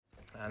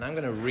And I'm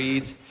going to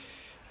read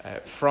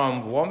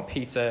from 1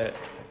 Peter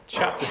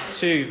chapter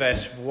 2,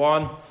 verse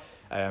 1.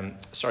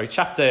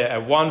 Chapter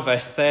 1,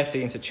 verse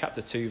 13 to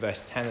chapter 2,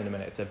 verse 10 in a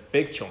minute. It's a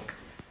big chunk.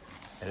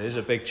 It is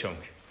a big chunk,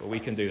 but we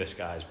can do this,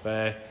 guys.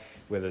 Bear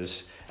with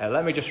us.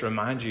 Let me just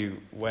remind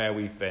you where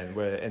we've been.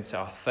 We're into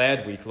our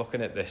third week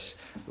looking at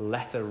this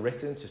letter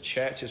written to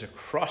churches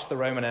across the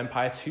Roman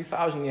Empire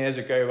 2,000 years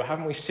ago. But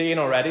haven't we seen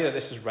already that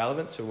this is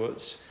relevant to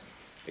us?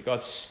 That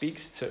God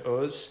speaks to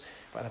us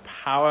by the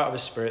power of the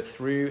Spirit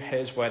through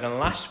his word. And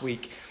last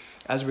week,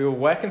 as we were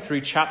working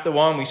through chapter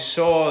 1, we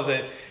saw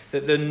that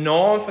the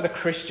norm for the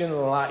Christian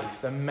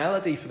life, the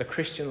melody for the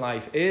Christian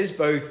life, is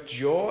both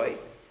joy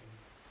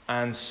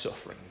and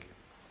suffering.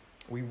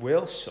 We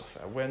will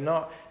suffer. We're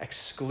not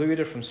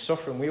excluded from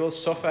suffering. We will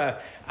suffer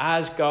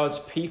as God's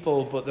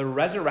people, but the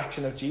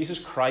resurrection of Jesus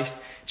Christ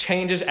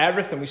changes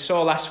everything. We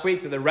saw last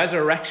week that the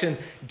resurrection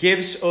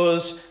gives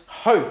us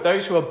hope.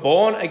 Those who are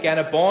born again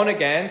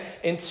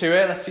into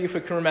it. Let's see if we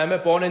can remember.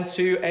 Born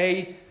into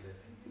a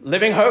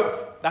living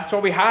hope. That's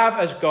what we have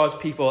as God's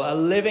people, a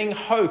living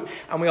hope.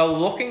 And we are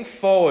looking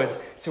forward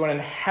to an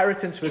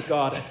inheritance with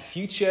God, a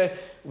future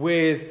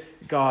with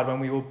God when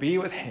we will be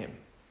with him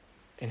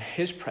in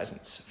his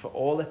presence for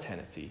all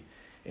eternity,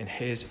 in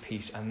his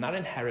peace. And that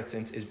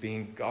inheritance is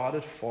being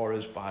guarded for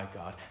us by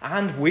God.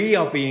 And we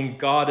are being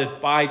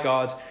guarded by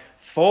God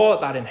for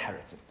that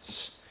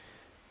inheritance.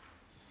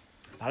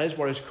 That is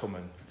what is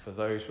coming for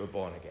those who are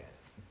born again.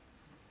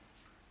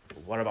 But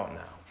what about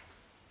now?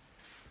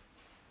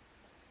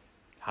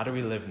 How do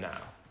we live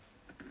now?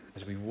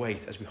 As we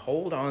wait, as we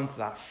hold on to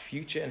that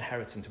future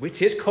inheritance,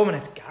 which is coming,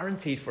 it's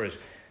guaranteed for us.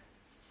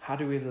 How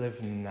do we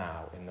live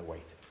now in the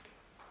waiting?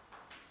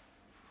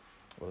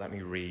 Well, let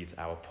me read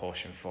our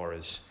portion for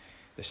us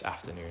this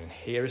afternoon. And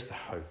here is the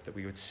hope that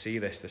we would see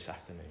this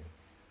afternoon.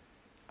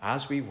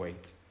 As we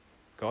wait,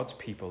 God's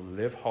people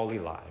live holy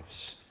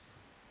lives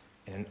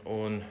in an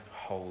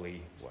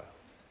unholy world.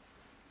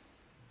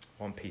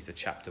 1 Peter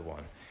chapter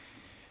 1,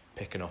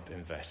 picking up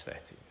in verse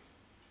 13.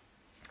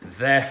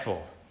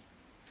 Therefore,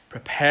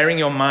 preparing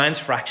your minds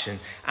for action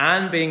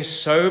and being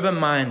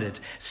sober-minded,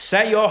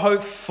 set your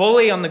hope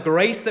fully on the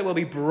grace that will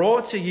be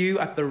brought to you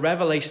at the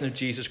revelation of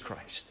Jesus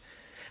Christ.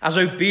 As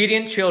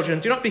obedient children,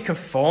 do not be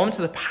conformed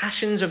to the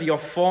passions of your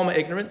former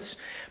ignorance,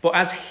 but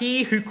as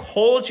he who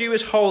called you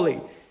is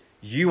holy,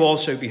 you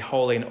also be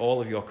holy in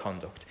all of your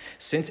conduct.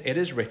 Since it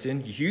is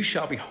written, you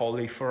shall be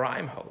holy, for I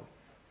am holy.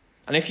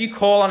 And if you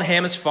call on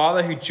him as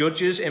Father who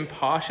judges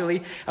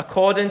impartially,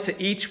 according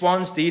to each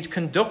one's deeds,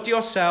 conduct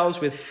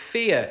yourselves with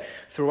fear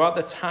throughout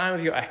the time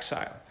of your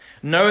exile,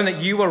 knowing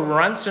that you were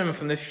ransomed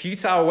from the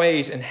futile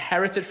ways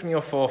inherited from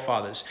your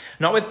forefathers,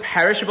 not with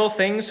perishable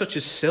things such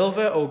as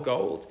silver or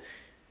gold,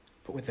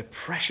 but with the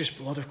precious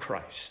blood of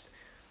Christ,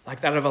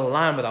 like that of a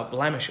lamb without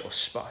blemish or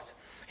spot.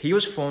 He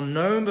was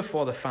foreknown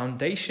before the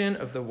foundation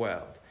of the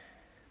world,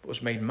 but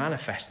was made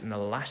manifest in the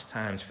last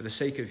times for the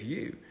sake of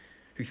you,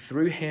 who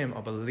through him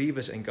are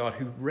believers in God,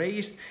 who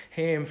raised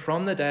him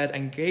from the dead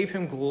and gave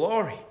him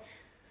glory,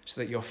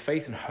 so that your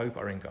faith and hope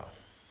are in God.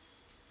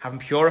 Having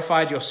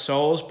purified your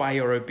souls by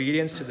your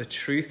obedience to the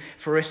truth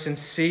for a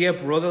sincere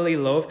brotherly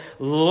love,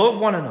 love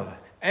one another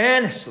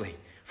earnestly,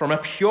 from a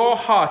pure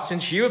heart,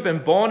 since you have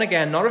been born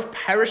again, not of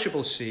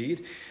perishable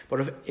seed,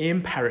 but of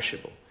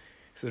imperishable,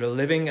 through the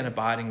living and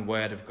abiding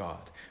word of God.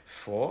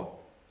 For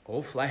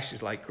all flesh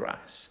is like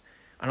grass,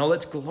 and all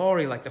its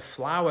glory like the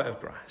flower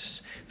of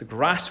grass. The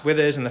grass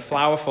withers and the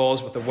flower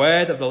falls, but the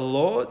word of the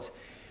Lord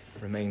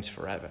remains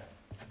forever.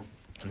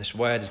 And this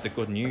word is the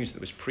good news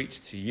that was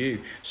preached to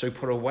you. So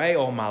put away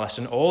all malice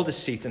and all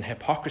deceit and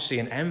hypocrisy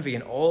and envy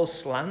and all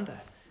slander.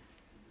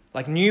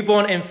 Like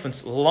newborn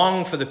infants,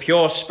 long for the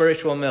pure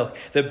spiritual milk,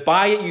 that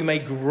by it you may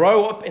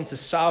grow up into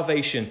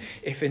salvation,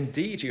 if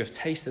indeed you have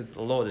tasted that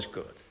the Lord is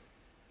good.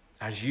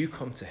 As you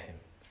come to him,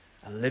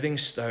 a living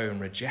stone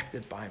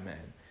rejected by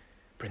men,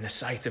 but in the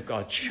sight of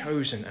God,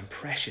 chosen and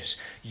precious,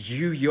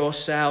 you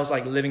yourselves,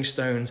 like living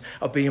stones,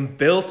 are being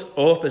built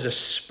up as a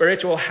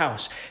spiritual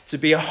house, to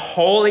be a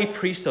holy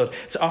priesthood,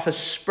 to offer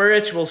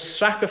spiritual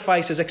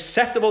sacrifices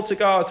acceptable to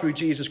God through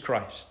Jesus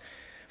Christ.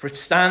 For it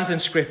stands in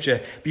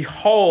Scripture,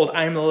 behold,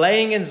 I am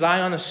laying in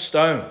Zion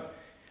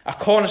a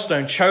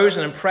cornerstone,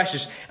 chosen and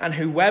precious, and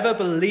whoever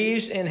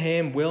believes in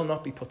him will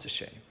not be put to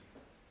shame.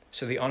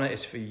 So the honor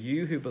is for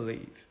you who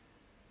believe.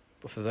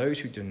 But for those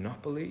who do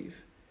not believe,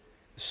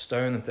 the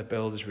stone that the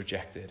builders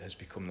rejected has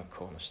become the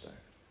cornerstone,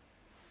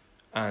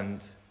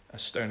 and a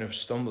stone of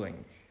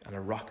stumbling and a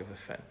rock of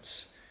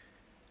offense.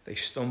 They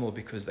stumble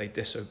because they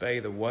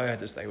disobey the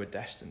word as they were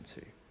destined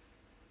to.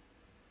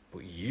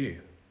 But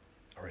you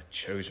are a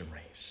chosen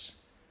race,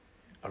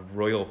 a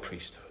royal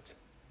priesthood,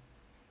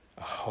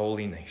 a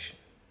holy nation,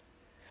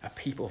 a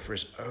people for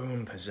his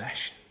own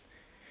possession,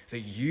 that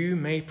you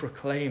may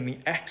proclaim the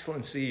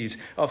excellencies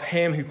of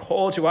him who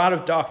called you out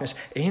of darkness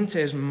into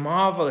his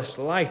marvelous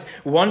light.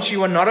 Once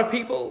you were not a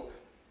people,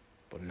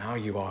 but now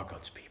you are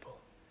God's people.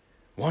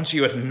 Once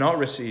you had not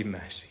received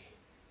mercy,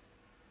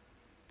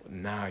 but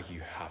now you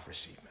have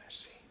received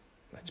mercy.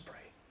 Let's pray.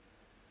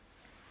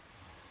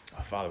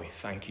 Oh, Father, we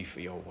thank you for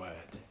your word.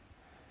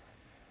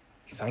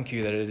 We thank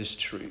you that it is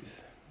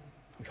truth.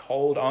 We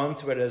hold on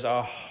to it as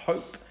our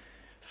hope,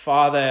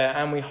 Father,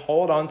 and we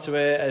hold on to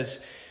it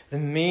as the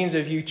means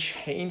of you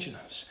changing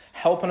us,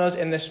 helping us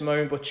in this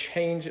moment, but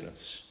changing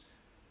us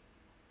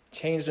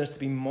to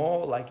be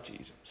more like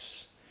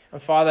Jesus.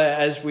 And Father,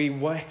 as we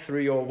work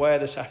through your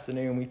word this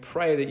afternoon, we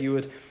pray that you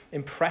would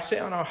impress it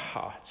on our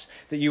hearts,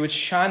 that you would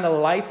shine the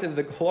light of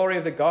the glory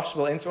of the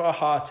gospel into our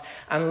hearts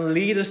and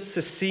lead us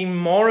to see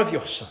more of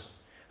your Son.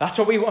 That's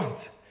what we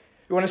want.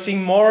 We want to see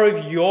more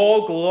of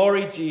your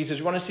glory, Jesus.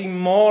 We want to see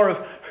more of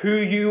who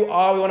you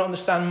are. We want to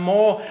understand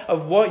more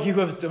of what you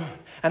have done.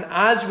 And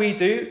as we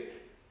do,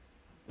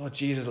 Lord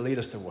Jesus, lead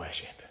us to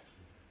worship.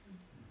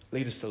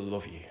 Lead us to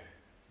love you.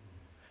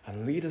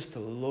 And lead us to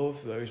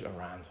love those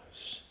around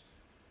us.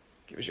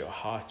 Give us your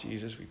heart,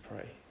 Jesus, we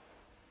pray.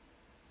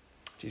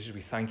 Jesus,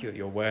 we thank you that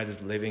your word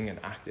is living and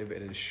active.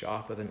 It is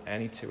sharper than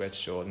any two-edged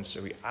sword. And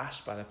so we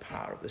ask by the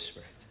power of the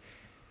Spirit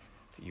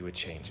that you would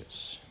change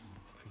us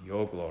for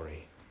your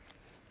glory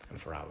and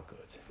for our good.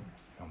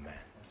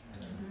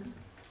 Amen.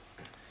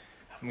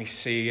 And we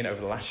see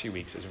over the last few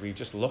weeks, as we've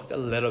just looked a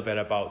little bit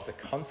about the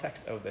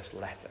context of this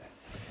letter,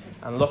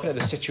 and looking at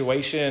the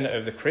situation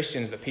of the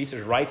Christians that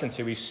Peter's writing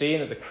to, we've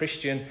seen that the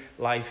Christian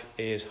life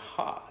is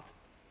hard.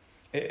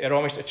 It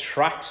almost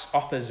attracts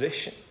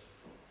opposition.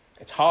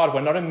 It's hard.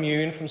 We're not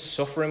immune from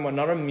suffering. We're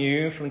not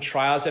immune from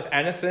trials. If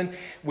anything,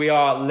 we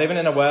are living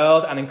in a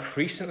world, and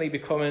increasingly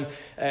becoming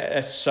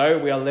so,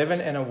 we are living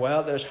in a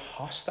world that is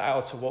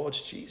hostile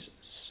towards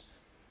Jesus.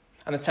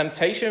 And the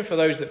temptation for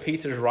those that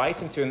Peter is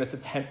writing to, and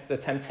the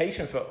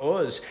temptation for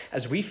us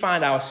as we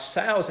find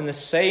ourselves in the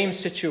same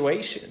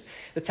situation,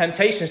 the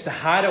temptation is to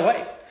hide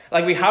away.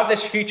 Like, we have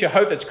this future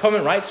hope that's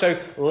coming, right? So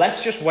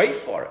let's just wait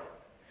for it.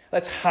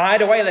 Let's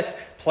hide away. Let's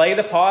play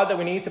the part that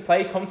we need to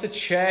play. Come to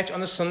church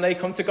on a Sunday.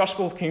 Come to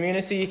gospel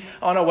community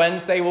on a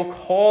Wednesday. We'll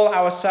call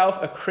ourselves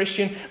a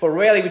Christian, but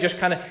really we just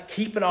kind of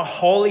keep in our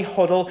holy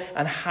huddle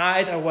and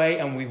hide away,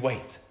 and we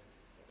wait.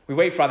 We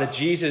wait for either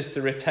Jesus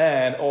to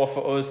return or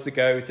for us to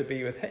go to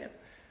be with him.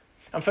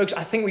 And folks,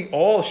 I think we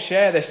all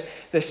share this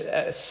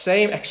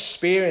same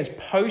experience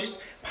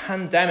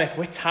post-pandemic.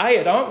 We're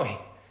tired, aren't we?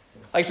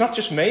 Like, it's not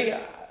just me.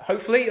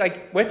 Hopefully,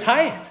 we're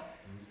tired.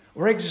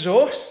 We're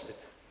exhausted.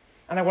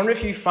 And I wonder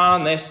if you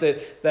found this,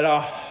 that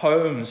our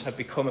homes have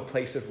become a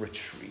place of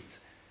retreat.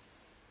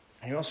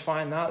 And you also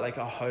find that,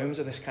 our homes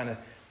are this kind of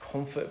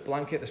comfort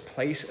blanket, this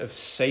place of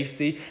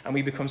safety, and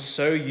we become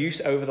so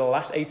used over the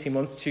last 18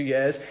 months, 2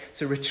 years,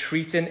 to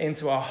retreating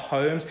into our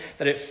homes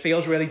that it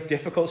feels really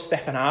difficult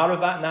stepping out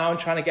of that now and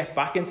trying to get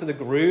back into the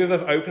groove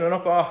of opening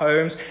up our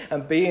homes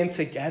and being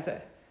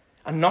together.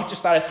 And not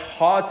just that, it's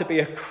hard to be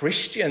a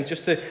Christian,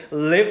 just to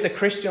live the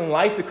Christian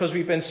life, because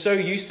we've been so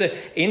used to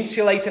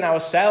insulating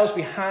ourselves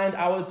behind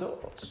our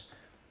doors.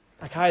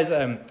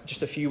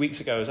 Just a few weeks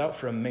ago, I was out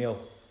for a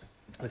meal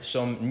with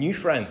some new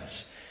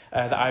friends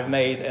that I've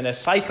made in a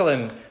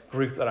cycling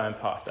group that I'm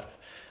part of.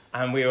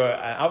 And we were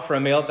out for a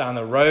meal down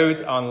the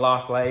road on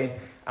Lark Lane,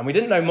 and we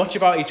didn't know much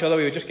about each other.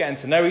 We were just getting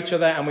to know each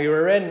other, and we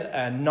were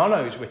in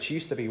Nono's, which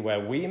used to be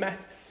where we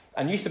met,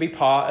 and used to be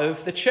part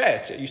of the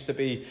church. It used to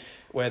be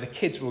where the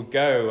kids would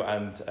go,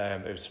 and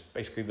it was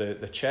basically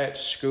the church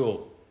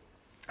school.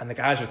 And the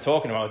guys were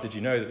talking about, did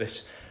you know that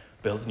this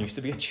building used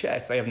to be a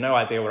church? They have no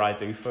idea what I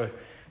do for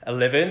a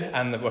living,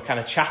 and we're kind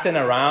of chatting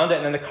around it,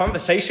 and then the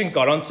conversation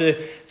got on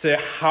to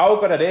how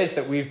good it is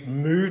that we've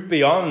moved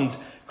beyond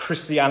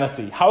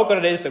Christianity, how good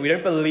it is that we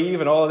don't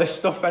believe in all of this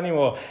stuff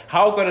anymore,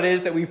 how good it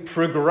is that we've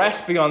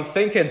progressed beyond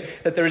thinking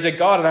that there is a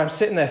God. And I'm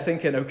sitting there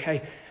thinking,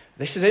 okay,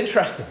 this is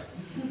interesting.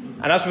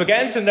 And as we're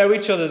getting to know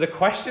each other, the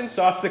question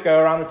starts to go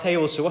around the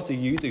table, so what do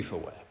you do for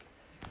work?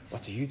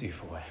 What do you do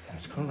for work? And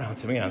it's coming around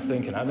to me, and I'm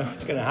thinking, I know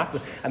what's going to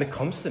happen. And it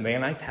comes to me,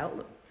 and I tell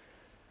them,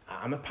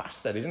 I'm a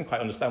pastor. They didn't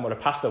quite understand what a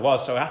pastor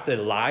was, so I had to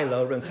lie a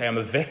little bit and say I'm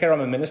a vicar, I'm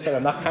a minister,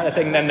 and that kind of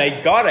thing. And then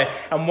they got it.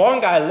 And one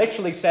guy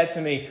literally said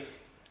to me,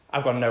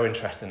 I've got no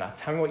interest in that.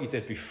 Tell me what you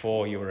did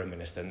before you were a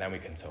minister, and then we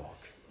can talk.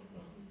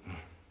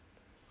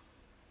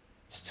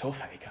 It's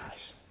tough, hey,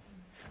 guys.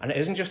 And it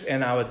isn't just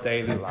in our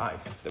daily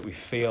life that we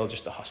feel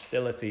just the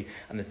hostility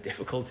and the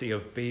difficulty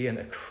of being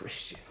a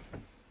Christian.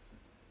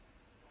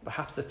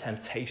 Perhaps the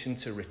temptation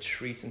to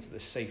retreat into the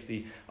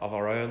safety of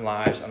our own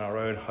lives and our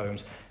own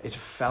homes is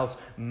felt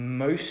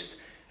most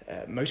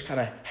kind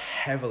of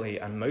heavily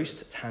and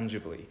most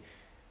tangibly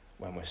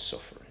when we're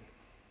suffering,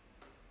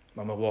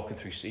 when we're walking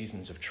through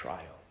seasons of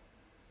trial,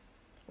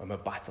 when we're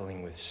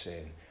battling with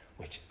sin,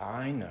 which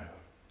I know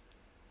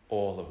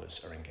all of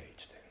us are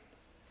engaged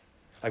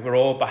in. We're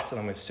all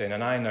battling with sin,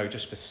 and I know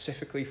just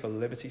specifically for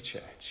Liberty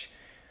Church,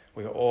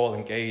 we are all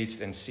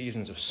engaged in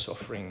seasons of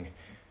suffering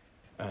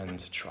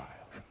and trial.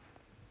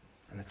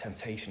 And the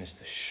temptation is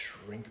to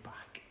shrink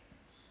back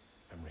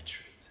and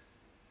retreat.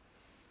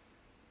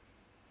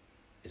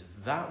 Is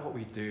that what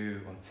we do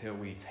until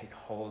we take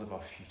hold of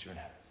our future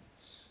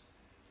inheritance?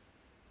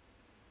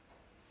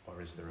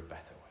 Or is there a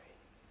better way?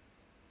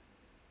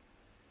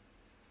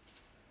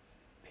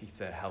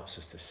 Peter helps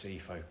us to see,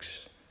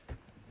 folks,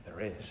 there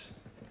is.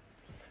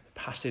 The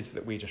passage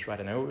that we just read,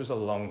 I know it was a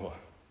long one,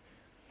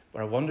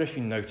 but I wonder if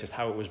you noticed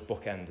how it was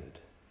bookended.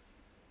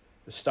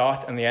 The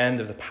start and the end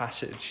of the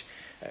passage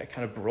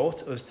kind of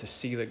brought us to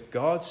see that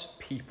God's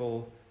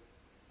people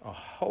are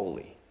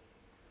holy.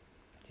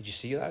 Did you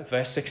see that?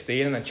 Verse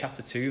 16 and then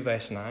chapter 2,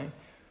 verse 9.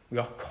 We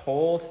are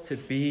called to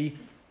be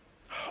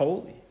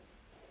holy.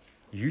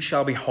 You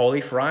shall be holy,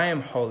 for I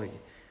am holy.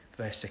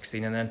 Verse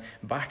 16. And then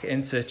back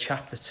into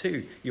chapter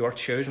 2. You are a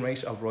chosen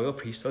race, a royal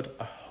priesthood,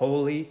 a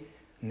holy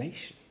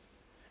nation.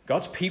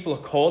 God's people are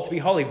called to be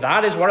holy.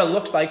 That is what it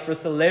looks like for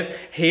us to live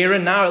here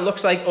and now. It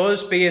looks like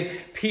us being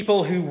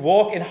people who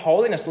walk in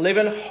holiness,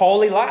 living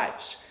holy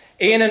lives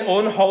in an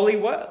unholy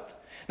world.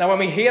 Now, when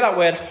we hear that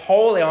word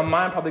holy, our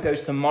mind probably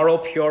goes to moral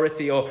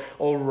purity or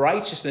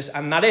righteousness,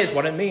 and that is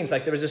what it means.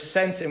 Like, there is a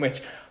sense in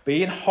which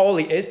being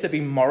holy is to be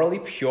morally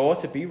pure,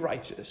 to be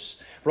righteous.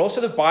 But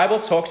also the Bible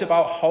talks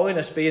about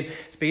holiness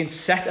being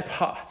set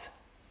apart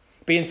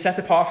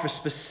for a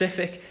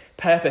specific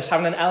purpose,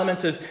 having an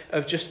element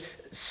of just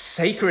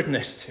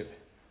sacredness to it.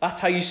 That's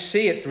how you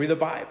see it through the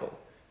Bible.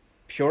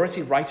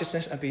 Purity,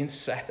 righteousness, and being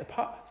set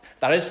apart.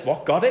 That is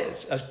what God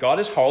is. As God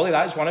is holy,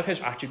 that is one of his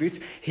attributes.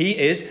 He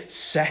is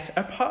set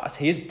apart.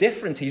 He is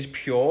different. He is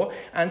pure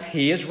and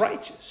he is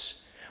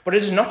righteous. But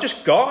it is not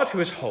just God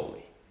who is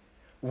holy.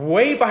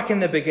 Way back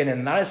in the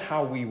beginning, that is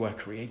how we were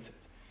created.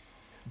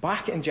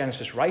 Back in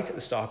Genesis, right at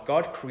the start,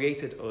 God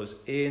created us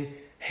in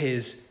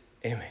his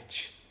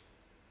image.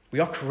 We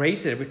are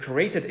created. We're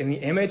created in the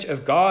image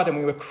of God, and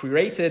we were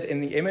created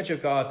in the image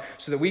of God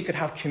so that we could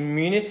have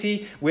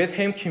community with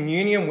him,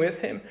 communion with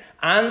him,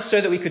 and so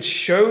that we could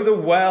show the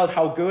world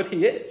how good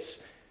he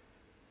is.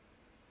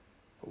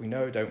 But we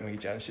know, don't we,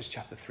 Genesis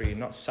chapter 3,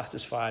 not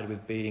satisfied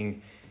with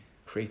being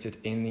created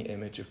in the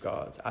image of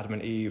God. Adam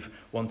and Eve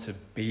want to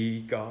be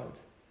God,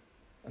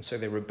 and so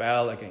they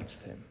rebel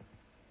against him.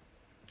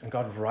 And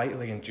God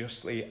rightly and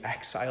justly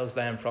exiles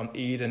them from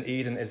Eden.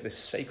 Eden is this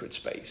sacred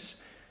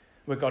space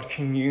where God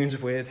communes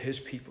with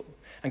his people.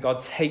 And God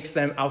takes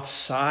them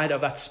outside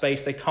of that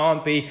space. They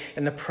can't be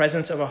in the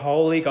presence of a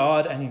holy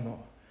God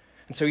anymore.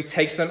 And so he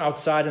takes them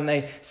outside and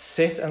they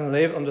sit and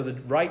live under the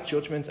right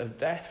judgment of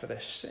death for their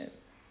sin.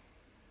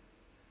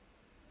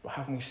 But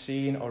haven't we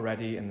seen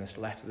already in this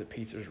letter that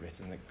Peter has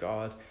written that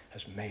God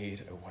has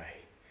made a way?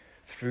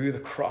 Through the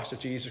cross of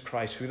Jesus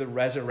Christ, through the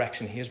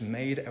resurrection, he has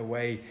made a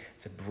way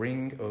to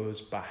bring us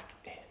back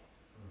in.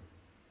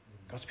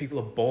 God's people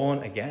are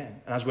born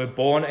again. And as we're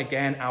born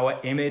again, our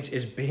image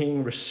is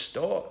being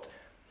restored.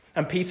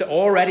 And Peter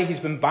already, he's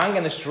been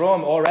banging this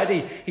drum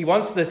already. He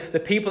wants the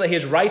people that he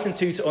is writing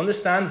to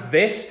understand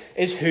this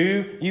is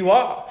who you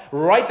are.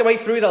 Right the way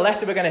through the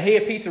letter, we're going to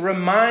hear Peter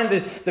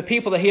remind the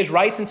people that he is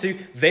writing to,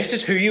 this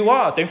is who you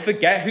are. Don't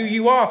forget who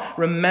you are.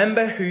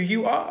 Remember who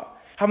you are.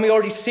 Haven't we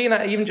already seen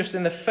that even just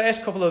in the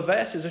first couple of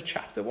verses of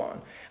chapter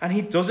 1? And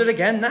he does it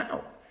again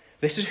now.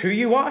 This is who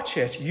you are,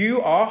 church.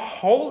 You are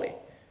holy.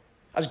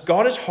 As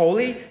God is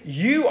holy,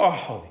 you are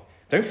holy.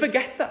 Don't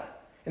forget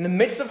that. In the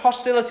midst of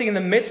hostility, in the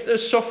midst of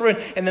suffering,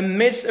 in the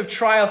midst of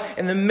trial,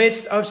 in the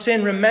midst of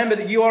sin, remember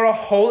that you are a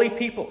holy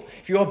people.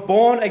 If you are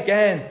born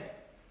again,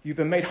 you've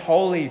been made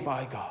holy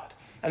by God.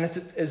 And it's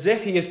as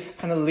if he is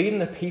kind of leading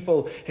the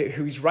people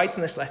who he's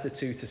writing this letter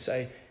to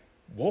say,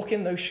 walk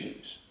in those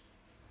shoes.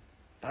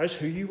 That is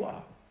who you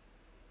are.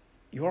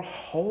 You are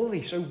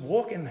holy, so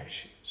walk in those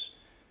shoes.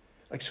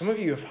 Like some of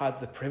you have had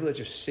the privilege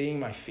of seeing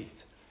my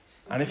feet.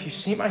 And if you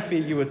see my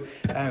feet, you would,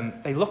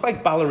 they look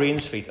like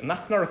ballerinas' feet. And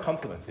that's not a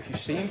compliment. If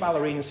you've seen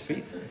ballerinas'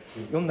 feet,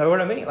 you'll know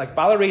what I mean. Like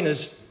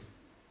ballerinas'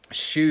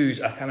 shoes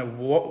are kind of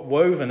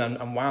woven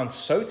and wound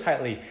so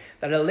tightly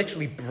that it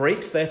literally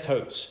breaks their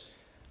toes.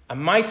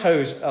 And my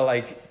toes are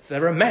like,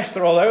 they're a mess.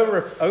 They're all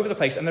over the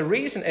place. And the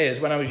reason is,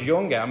 when I was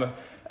younger,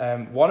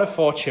 I'm one of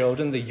 4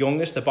 children, the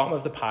youngest, the bottom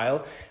of the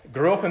pile.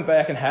 Grew up in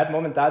Birkenhead.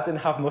 Mum and dad didn't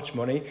have much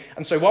money.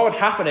 And so what would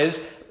happen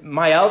is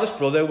my eldest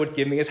brother would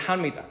give me his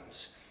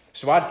hand-me-downs.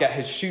 So I'd get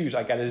his shoes,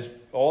 I'd get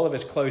all of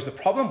his clothes. The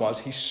problem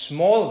was he's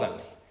smaller than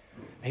me.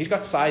 He's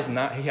got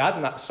he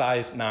had that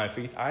size 9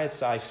 feet. I had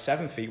size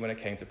 7 feet when it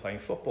came to playing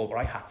football, but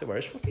I had to wear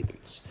his footy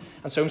boots.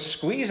 And so I'm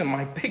squeezing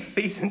my big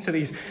feet into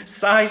these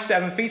size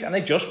 7 feet, and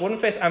they just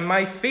wouldn't fit. And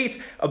my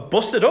feet are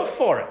busted up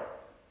for it.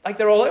 Like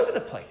they're all over the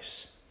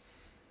place.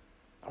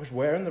 I was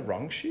wearing the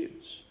wrong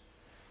shoes.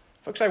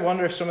 Folks, I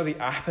wonder if some of the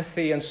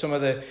apathy and some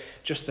of the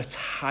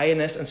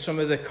tiredness and some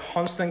of the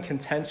constant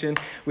contention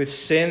with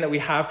sin that we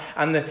have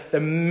and the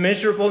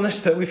miserableness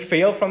that we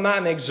feel from that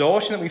and the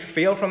exhaustion that we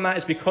feel from that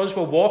is because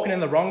we're walking in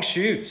the wrong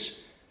shoes.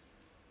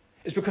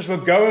 It's because we're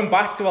going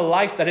back to a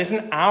life that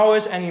isn't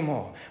ours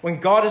anymore.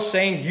 When God is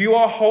saying, you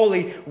are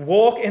holy,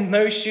 walk in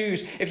those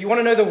shoes. If you want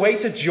to know the way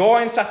to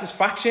joy and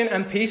satisfaction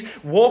and peace,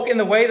 walk in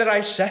the way that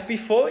I've set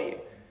before you.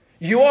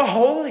 You are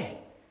holy.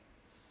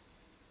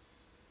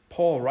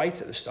 Paul, right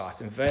at the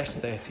start, in verse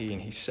 13,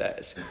 he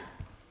says,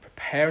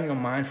 preparing your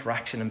mind for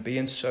action and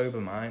being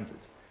sober-minded.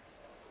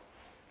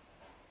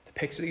 The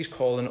picture he's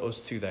calling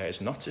us to there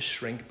is not to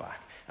shrink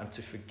back and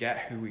to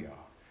forget who we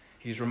are.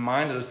 He's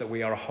reminded us that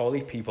we are a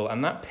holy people.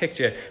 And that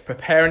picture,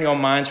 preparing your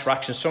minds for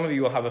action, some of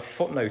you will have a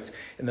footnote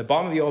in the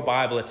bottom of your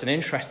Bible. It's an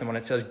interesting one.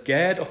 It says,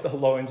 gird up the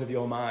loins of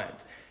your mind.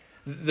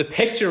 The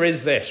picture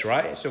is this,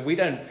 right? So we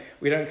don't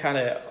kind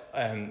of,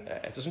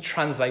 it doesn't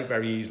translate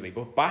very easily.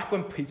 But back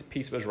when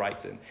Peter was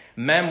writing,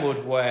 men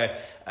would wear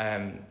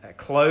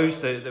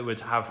clothes that would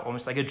have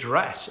almost like a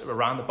dress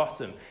around the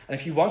bottom. And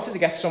if you wanted to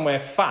get somewhere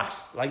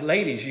fast, like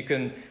ladies, you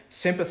can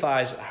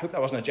sympathize. I hope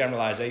that wasn't a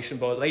generalization,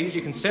 but ladies,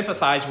 you can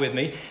sympathize with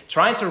me.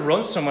 Trying to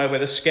run somewhere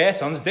with a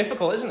skirt on is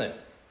difficult, isn't it?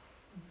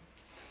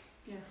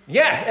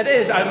 Yeah, it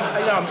is.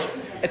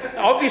 It's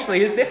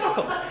obviously is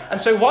difficult.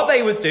 And so what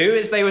they would do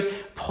is they would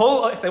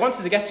pull, if they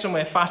wanted to get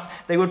somewhere fast,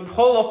 they would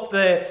pull up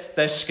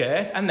their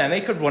skirt and then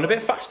they could run a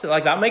bit faster.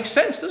 Like, that makes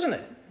sense, doesn't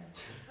it?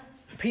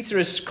 Peter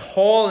is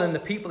calling the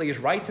people he is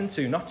writing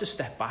to not to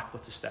step back,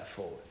 but to step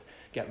forward.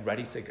 Get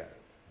ready to go.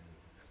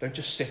 Don't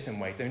just sit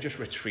and wait. Don't just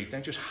retreat.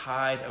 Don't just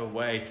hide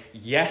away.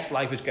 Yes,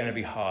 life is going to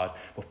be hard,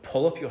 but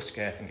pull up your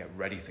skirt and get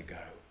ready to go.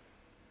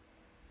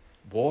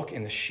 Walk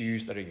in the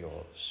shoes that are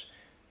yours.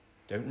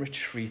 Don't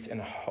retreat in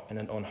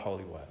an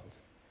unholy world,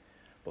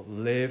 but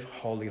live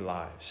holy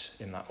lives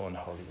in that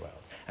unholy world.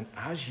 And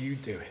as you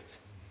do it,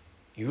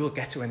 you will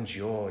get to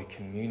enjoy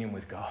communion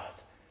with God.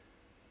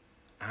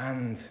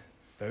 And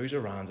those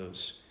around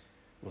us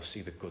will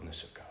see the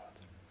goodness of God.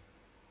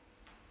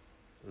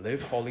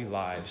 Live holy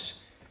lives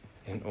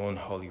in an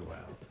unholy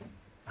world.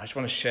 I just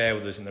want to share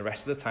with us in the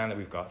rest of the time that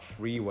we've got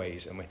 3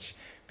 ways in which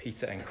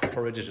Peter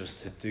encourages us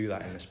to do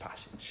that in this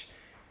passage.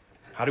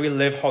 How do we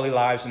live holy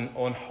lives in an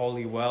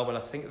unholy world? Well,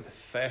 I think the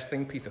first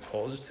thing Peter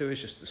calls us to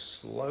is just to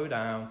slow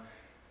down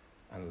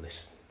and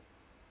listen.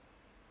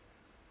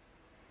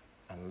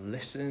 And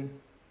listen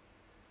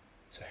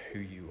to who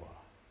you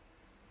are.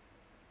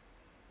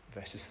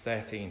 Verses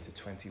 13 to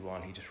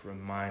 21, he just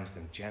reminds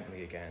them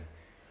gently again,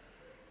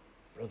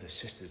 brothers,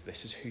 sisters,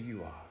 this is who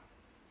you are.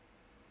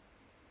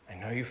 I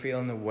know you're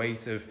feeling the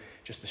weight of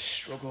just the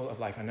struggle of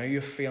life. I know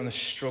you're feeling the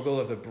struggle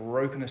of the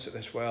brokenness of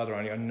this world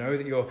around you. I know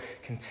that you're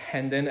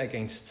contending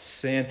against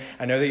sin.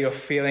 I know that you're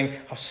feeling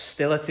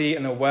hostility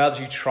in the world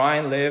as you try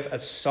and live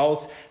as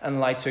salt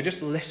and light. So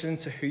just listen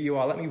to who you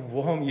are. Let me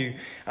warm you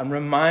and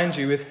remind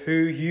you with who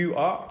you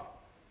are.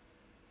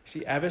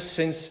 See, ever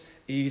since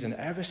Eden,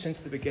 ever since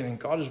the beginning,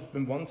 God has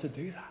been wanting to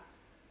do that.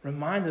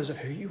 Remind us of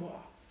who you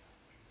are.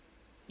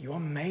 You are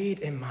made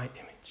in my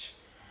image.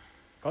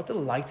 God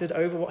delighted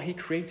over what he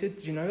created.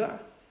 Did you know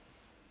that?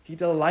 He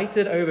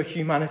delighted over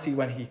humanity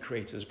when he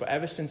created us. But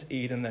ever since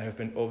Eden, there have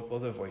been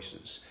other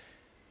voices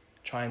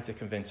trying to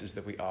convince us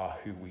that we are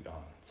who we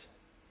aren't.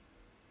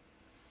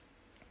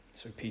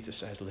 So Peter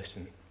says,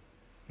 listen,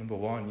 number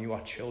 1, you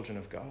are children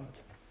of God.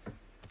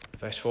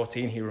 Verse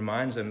 14, he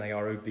reminds them they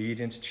are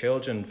obedient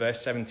children.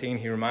 Verse 17,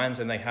 he reminds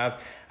them they have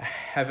a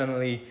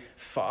heavenly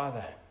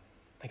Father.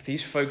 Like,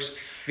 these folks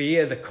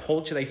fear the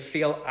culture. They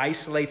feel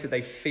isolated.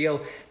 They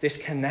feel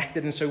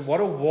disconnected. And so what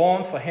a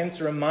warmth for him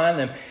to remind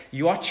them,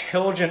 you are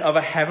children of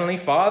a heavenly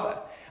Father.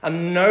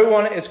 And no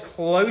one is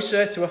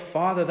closer to a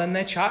father than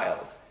their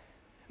child.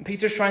 And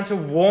Peter's trying to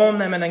warn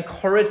them and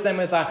encourage them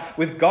with that.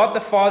 With God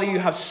the Father, you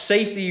have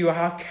safety, you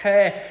have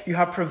care, you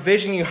have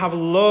provision, you have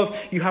love,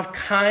 you have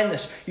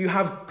kindness, you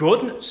have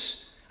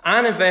goodness.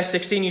 And in verse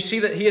 16, you see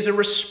that he is a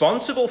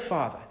responsible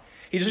Father.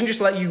 He doesn't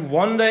just let you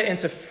wander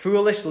into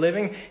foolish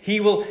living. He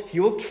will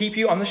keep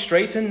you on the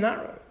straight and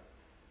narrow.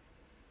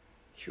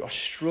 If you are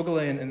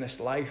struggling in this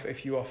life,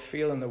 if you are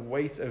feeling the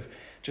weight of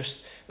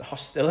just the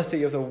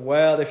hostility of the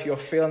world, if you're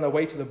feeling the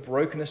weight of the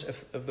brokenness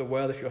of the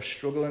world, if you're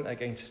struggling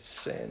against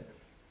sin,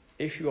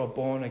 if you are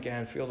born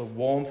again, feel the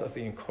warmth of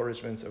the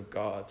encouragement of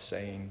God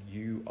saying,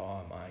 you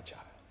are my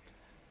child.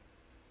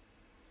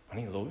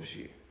 And he loves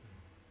you.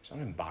 He's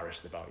not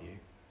embarrassed about you.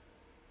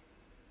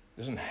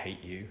 He doesn't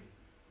hate you.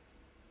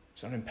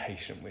 He's not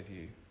impatient with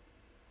you.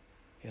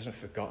 He hasn't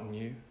forgotten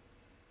you.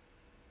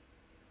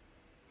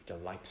 He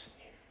delights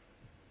in you.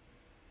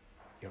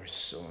 You're his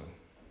son.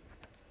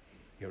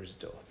 You're his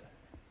daughter.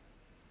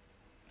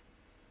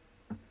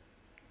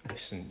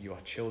 Listen, you are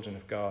children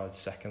of God.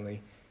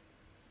 Secondly,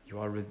 you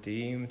are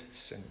redeemed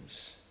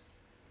sinners.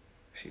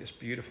 See this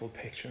beautiful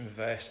picture in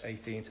verse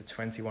 18 to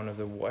 21 of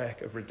the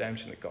work of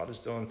redemption that God has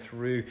done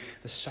through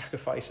the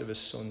sacrifice of his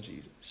son,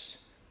 Jesus.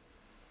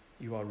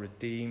 You are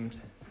redeemed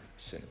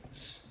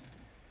sinners.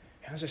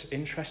 There's this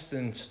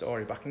interesting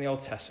story back in the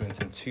Old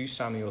Testament in 2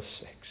 Samuel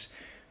 6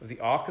 of the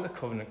Ark of the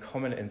Covenant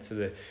coming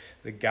into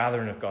the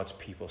gathering of God's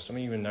people. Some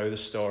of you know the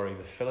story.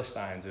 The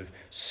Philistines have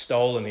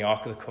stolen the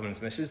Ark of the Covenant.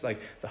 And this is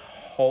like the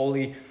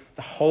holy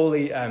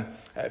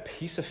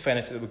piece of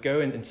furniture that would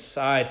go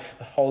inside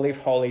the Holy of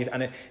Holies,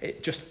 and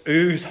it just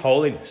oozed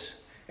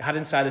holiness. It had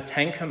inside the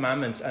 10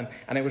 Commandments, and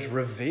it was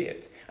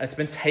revered. And it's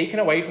been taken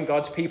away from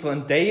God's people,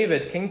 and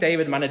King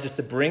David manages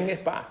to bring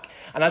it back.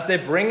 And as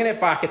they're bringing it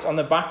back, it's on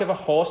the back of a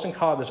horse and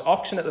cart. There's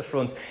oxen at the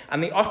front,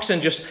 and the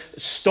oxen just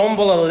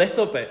stumble a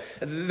little bit.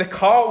 The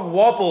cart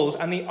wobbles,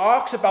 and the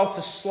ark's about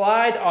to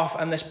slide off,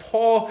 and this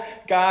poor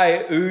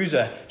guy,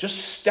 Uzzah, just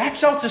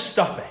steps out to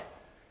stop it.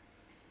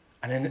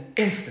 And in an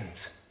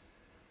instant,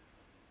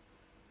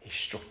 He's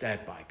struck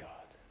dead by God.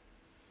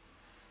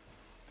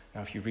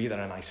 Now, if you read that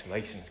in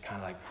isolation, it's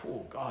kind of like,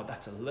 oh, God,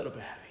 that's a little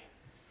bit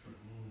heavy.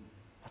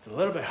 That's a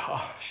little bit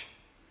harsh.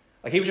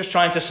 Like he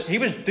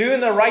was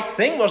doing the right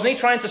thing, wasn't he?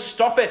 Trying to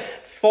stop it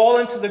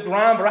falling to the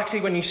ground. But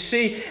actually, when you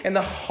see in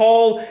the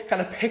whole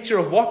kind of picture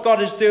of what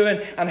God is doing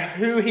and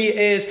who he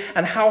is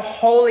and how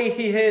holy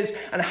he is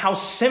and how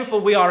sinful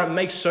we are, it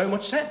makes so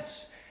much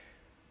sense.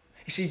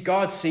 You see,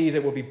 God sees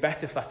it would be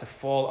better for that to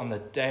fall on the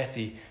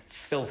dirty,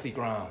 filthy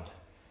ground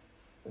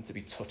than to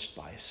be touched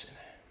by a sinner.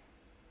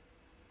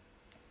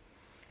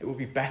 It would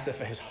be better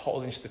for his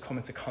holiness to come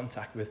into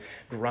contact with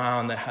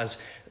ground that has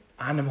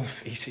animal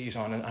feces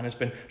on and has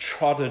been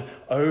trodden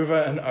over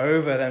and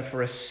over than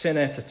for a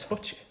sinner to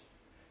touch it.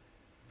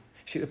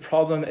 See, the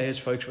problem is,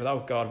 folks,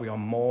 without God, we are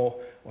more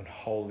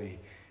unholy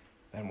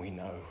than we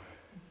know.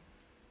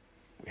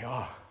 We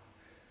are,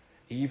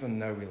 even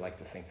though we like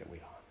to think that we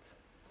aren't.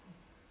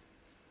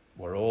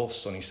 We're all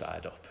sunny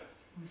side up.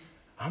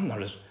 I'm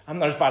not as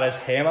bad as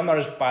him. I'm not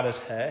as bad as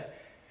her.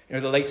 You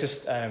know, the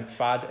latest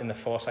fad in the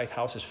Forsyth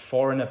house is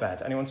 4 in a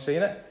bed. Anyone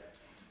seen it?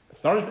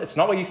 It's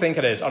not what you think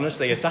it is,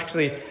 honestly. It's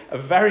actually a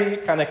very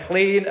kind of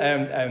clean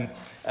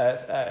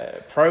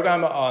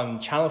program on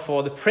Channel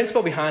 4. The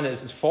principle behind it is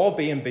there's 4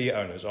 B&B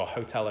owners or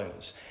hotel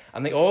owners.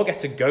 And they all get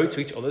to go to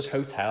each other's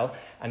hotel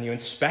and you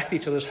inspect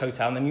each other's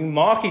hotel and then you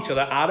mark each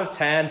other out of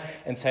 10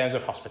 in terms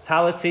of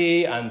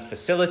hospitality and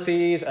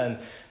facilities. And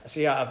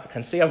I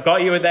can see I've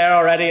got you there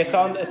already. It's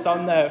on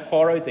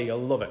 4OD. You'll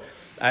love it.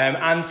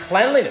 And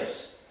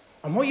cleanliness.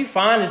 And what you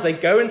find is they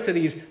go into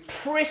these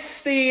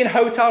pristine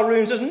hotel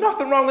rooms. There's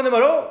nothing wrong with them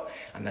at all.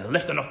 And they're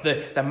lifting up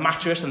the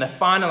mattress and they're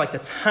finding like the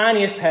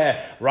tiniest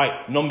hair.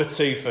 Right, number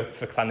 2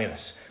 for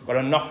cleanliness. Got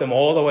to knock them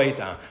all the way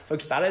down.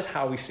 Folks, that is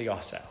how we see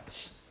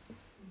ourselves.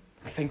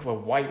 We think we're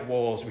white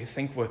walls. We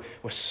think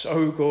we're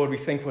so good. We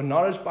think we're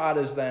not as bad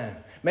as them.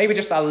 Maybe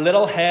just that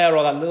little hair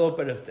or that little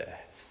bit of dirt.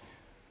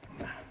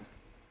 No.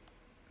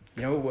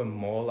 You know what we're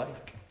more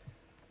like?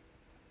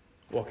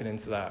 Walking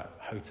into that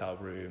hotel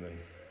room and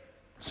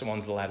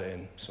someone's let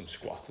in some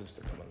squatters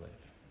to come and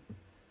live.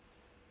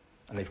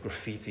 And they've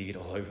graffitied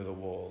all over the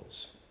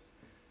walls.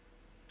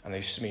 And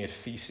they've smeared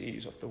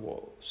feces up the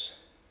walls.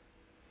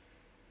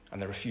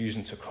 And they're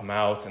refusing to come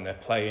out and they're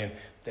playing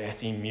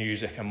dirty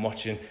music and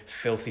watching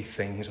filthy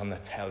things on the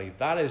telly.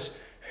 That is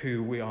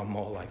who we are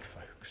more like,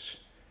 folks.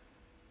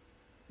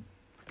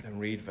 Then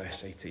read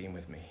verse 18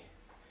 with me.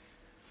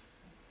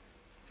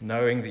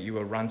 Knowing that you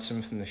were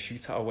ransomed from the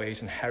futile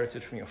ways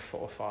inherited from your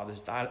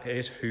forefathers, that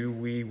is who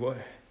we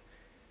were.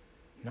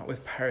 Not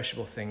with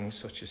perishable things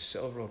such as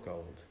silver or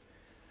gold,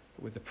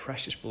 but with the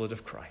precious blood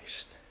of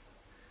Christ,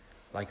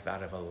 like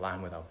that of a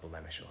lamb without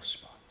blemish or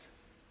spot.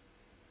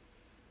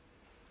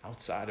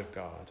 Outside of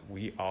God,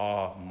 we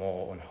are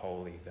more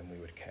unholy than we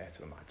would care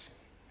to imagine.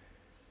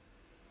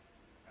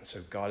 And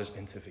so God has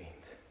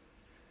intervened,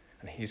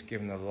 and he's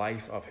given the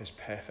life of his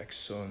perfect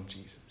Son,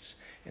 Jesus,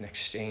 in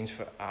exchange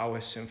for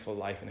our sinful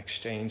life, in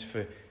exchange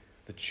for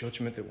the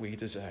judgment that we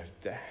deserve,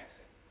 death.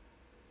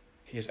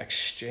 He has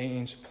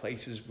exchanged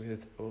places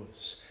with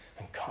us.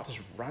 And God has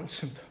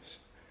ransomed us.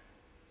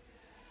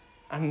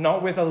 And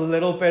not with a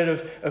little bit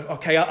of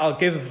okay, I'll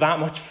give that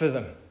much for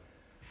them.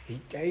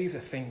 He gave the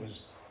thing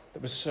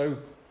that was so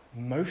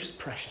most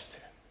precious to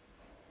him.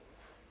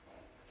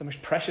 The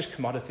most precious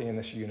commodity in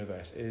this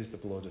universe is the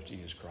blood of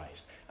Jesus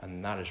Christ.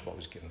 And that is what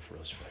was given for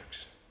us,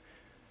 folks.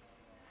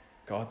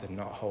 God did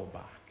not hold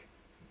back.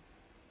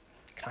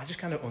 Can I just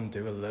kind of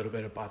undo a little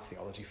bit of bad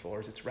theology for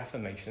us? It's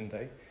Reformation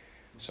Day.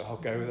 So I'll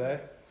go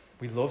there.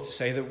 We love to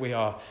say that we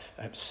are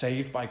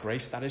saved by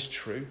grace. That is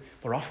true.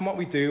 But often what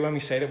we do when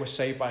we say that we're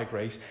saved by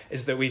grace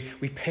is that we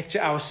picture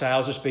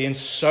ourselves as being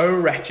so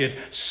wretched,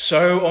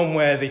 so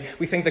unworthy.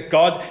 We think that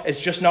God is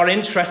just not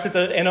interested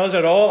in us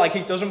at all. Like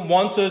he doesn't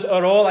want us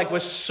at all. Like we're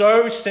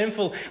so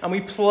sinful. And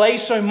we play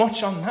so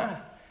much on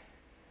that.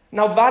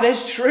 Now that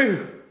is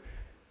true.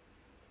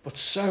 But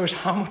so is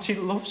how much he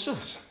loves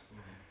us.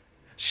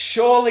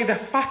 Surely the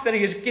fact that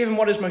he has given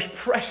what is most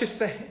precious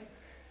to him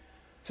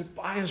to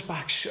buy us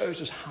back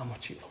shows us how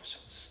much he loves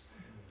us.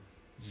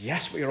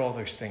 Yes, we are all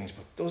those things,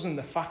 but doesn't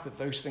the fact that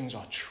those things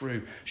are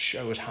true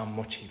show us how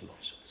much he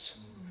loves us?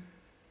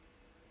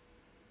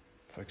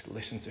 Folks,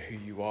 listen to who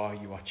you are.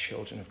 You are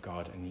children of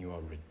God and you are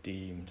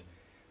redeemed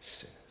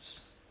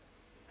sinners.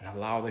 And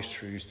allow those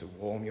truths to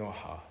warm your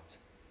heart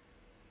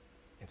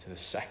into the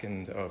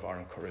second of our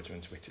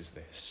encouragements, which is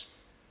this: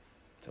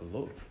 to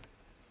love.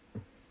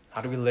 How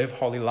do we live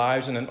holy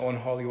lives in an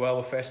unholy world?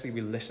 Well, firstly,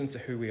 we listen to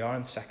who we are,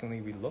 and secondly,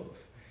 we love.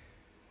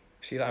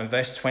 See that in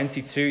verse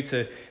 22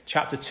 to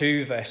chapter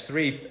 2, verse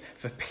 3.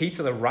 For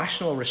Peter, the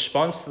rational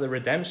response to the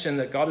redemption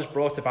that God has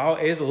brought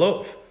about is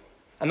love.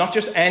 And not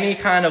just any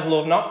kind of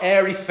love, not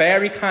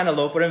airy-fairy kind of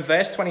love, but in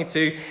verse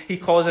 22, he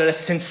calls it a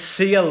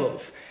sincere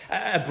love,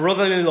 a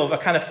brotherly love, a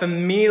kind of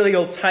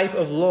familial type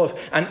of love,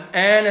 an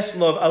earnest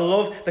love, a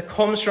love that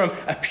comes from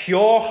a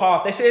pure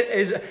heart. This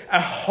is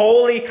a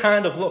holy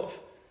kind of love.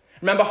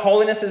 Remember,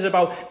 holiness is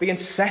about being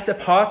set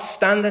apart,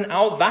 standing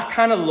out. That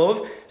kind of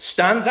love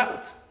stands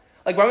out.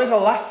 Like, when was the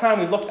last time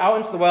we looked out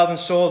into the world and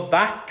saw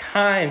that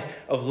kind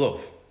of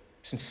love?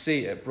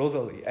 Sincere,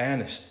 brotherly,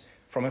 earnest,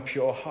 from a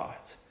pure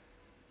heart.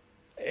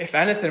 If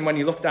anything, when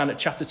you look down at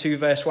chapter 2,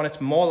 verse 1,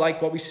 it's more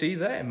like what we see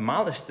there.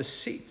 Malice,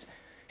 deceit,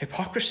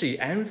 hypocrisy,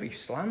 envy,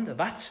 slander.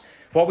 That's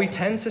what we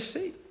tend to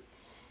see.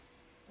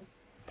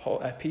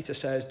 Peter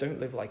says, don't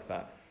live like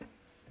that.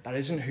 That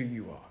isn't who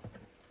you are.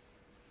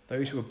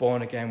 Those who are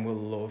born again will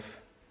love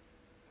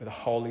with a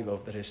holy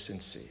love that is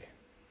sincere.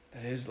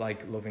 That is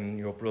like loving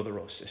your brother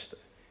or sister.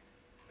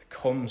 It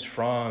comes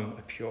from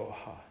a pure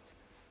heart.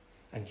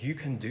 And you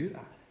can do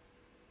that.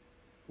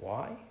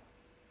 Why?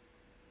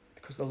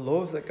 Because the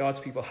love that God's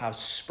people have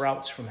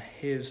sprouts from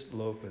his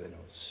love within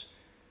us.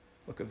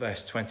 Look at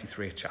verse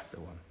 23 of chapter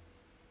 1.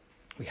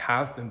 We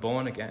have been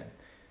born again,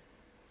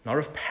 not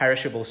of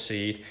perishable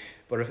seed,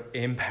 but of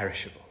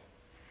imperishable,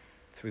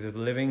 through the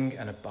living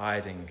and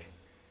abiding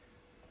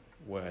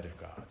word of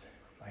God.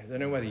 I don't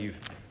know whether you've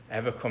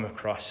ever come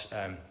across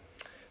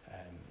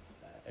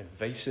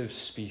invasive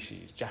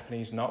species,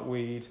 Japanese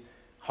knotweed,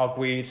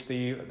 hogweed.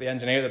 Steve, the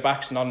engineer at the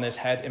back's nodding his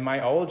head. In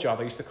my old job,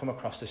 I used to come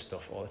across this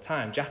stuff all the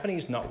time.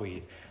 Japanese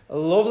knotweed, a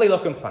lovely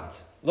looking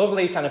plant,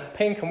 lovely kind of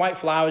pink and white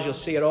flowers. You'll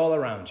see it all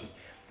around you.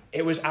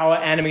 It was our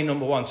enemy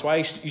number one. So I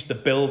used to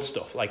build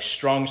stuff, like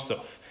strong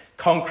stuff,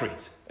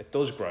 concrete. It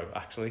does grow,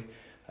 actually.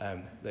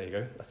 There you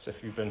go. That's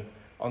if you've been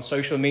on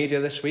social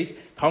media this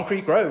week.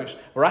 Concrete grows.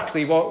 Or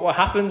actually, what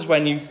happens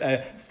when you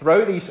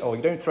throw these, or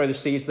you don't throw the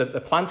seeds, the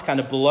plants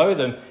kind of blow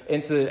them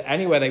into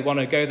anywhere they want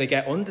to go. They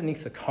get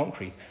underneath the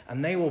concrete,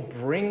 and they will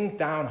bring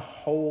down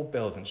whole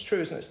buildings. True,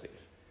 isn't it, Steve?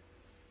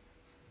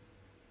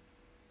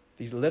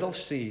 These little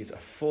seeds are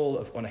full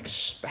of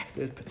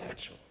unexpected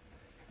potential.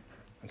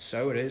 And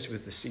so it is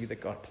with the seed that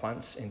God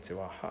plants into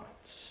our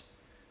hearts.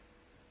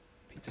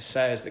 Peter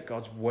says that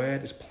God's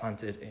word is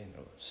planted in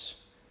us.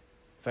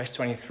 Verse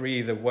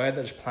 23, the word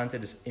that is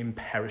planted is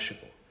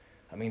imperishable.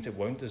 That means it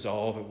won't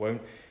dissolve. It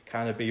won't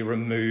kind of be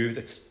removed.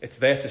 It's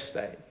there to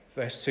stay.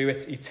 Verse 2,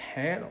 it's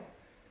eternal.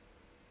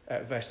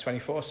 Verse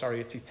 24,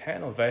 it's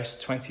eternal. Verse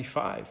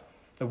 25,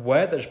 the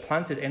word that is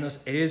planted in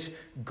us is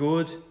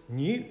good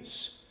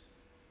news.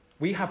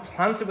 We have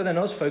planted within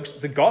us, folks,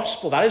 the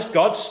gospel. That is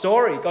God's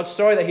story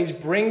that he's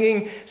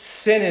bringing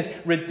sinners,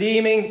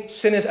 redeeming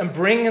sinners, and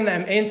bringing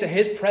them into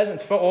his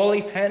presence for all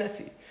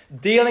eternity.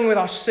 Dealing with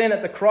our sin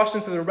at the cross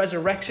and through the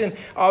resurrection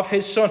of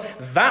his son.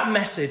 That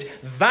message,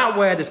 that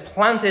word is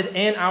planted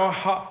in our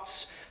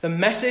hearts. The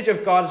message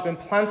of God has been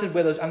planted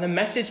with us. And the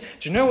message,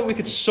 do you know what we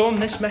could sum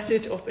this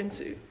message up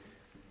into?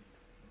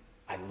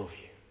 I love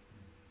you.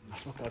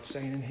 That's what God's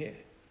saying in here.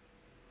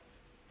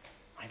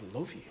 I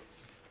love you.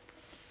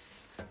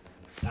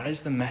 That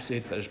is the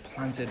message that is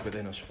planted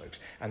within us, folks.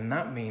 And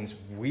that means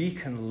we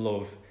can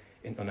love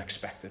in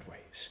unexpected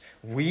ways.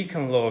 We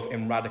can love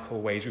in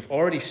radical ways. We've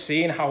already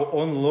seen how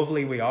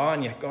unlovely we are,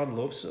 and yet God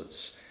loves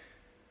us.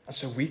 And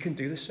so we can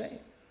do the same.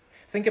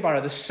 Think about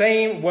it. The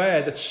same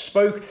word that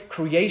spoke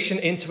creation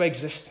into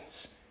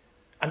existence.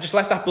 And just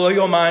let that blow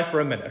your mind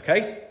for a minute,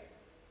 okay?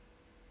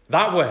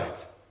 That word.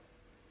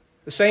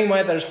 The same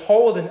word that is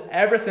holding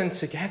everything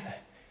together.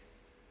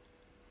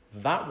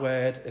 That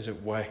word is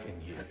at work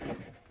in you.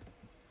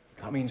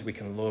 That means we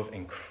can love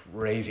in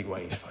crazy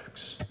ways,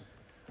 folks.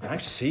 And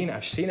I've seen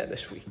it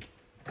this week.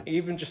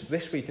 Even just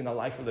this week in the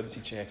life of Liberty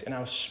Church, in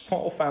our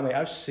small family,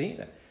 I've seen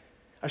it.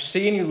 I've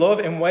seen you love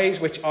in ways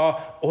which are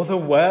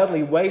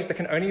otherworldly, ways that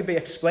can only be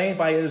explained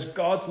by it as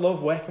God's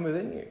love working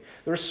within you.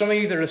 There are some of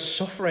you that are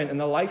suffering in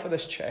the life of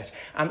this church,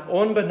 and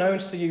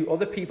unbeknownst to you,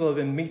 other people have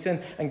been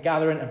meeting and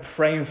gathering and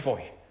praying for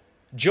you.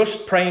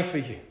 Just praying for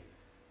you.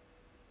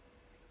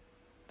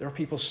 There are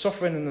people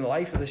suffering in the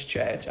life of this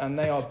church, and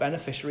they are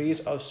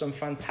beneficiaries of some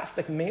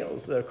fantastic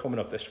meals that are coming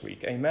up this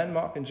week. Amen,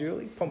 Mark and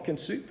Julie? Pumpkin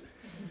soup.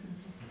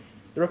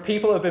 There are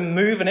people who have been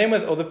moving in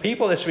with other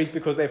people this week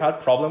because they've had a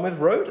problem with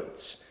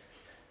rodents.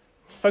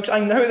 Folks, I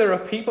know there are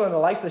people in the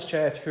life of this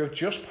church who have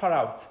just put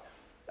out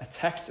a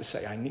text to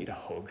say, I need a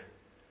hug.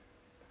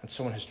 And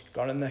someone has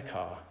gone in their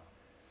car,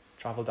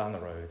 travelled down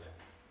the road,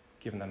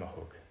 given them a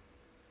hug,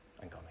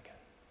 and gone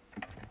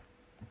again.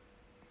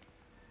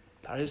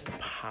 That is the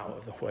power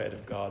of the word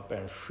of God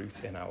bearing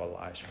fruit in our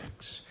lives,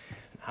 folks.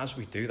 And as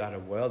we do that, our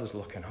world is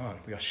looking on.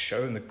 We are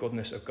showing the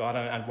goodness of God.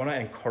 And I want to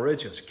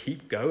encourage us,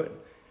 keep going.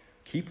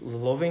 Keep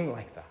loving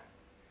like that.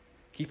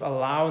 Keep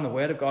allowing the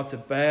word of God to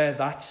bear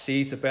that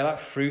seed, to bear that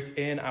fruit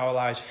in our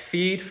lives.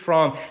 Feed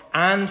from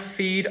and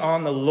feed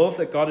on the love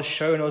that God has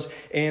shown us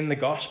in the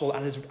gospel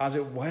and as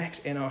it works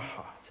in our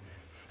heart.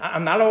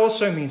 And that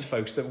also means,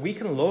 folks, that we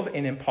can love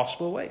in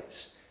impossible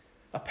ways.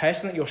 A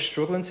person that you're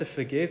struggling to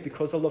forgive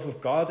because the love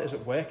of God is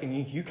at work in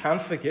you, you can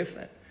forgive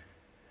them.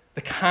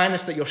 The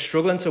kindness that you're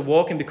struggling to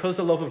walk in because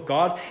the love of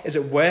God is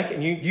at work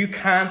in you, you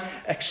can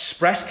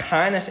express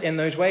kindness in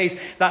those ways.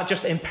 That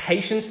just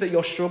impatience that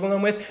you're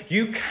struggling with,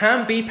 you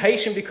can be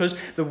patient because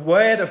the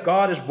word of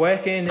God is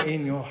working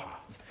in your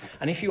heart.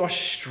 And if you are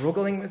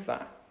struggling with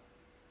that,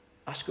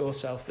 ask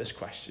yourself this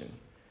question.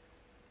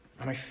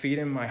 Am I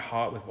feeding my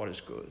heart with what is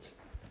good?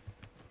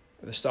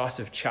 At the start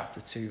of chapter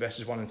 2,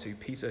 verses 1 and 2,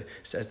 Peter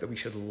says that we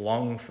should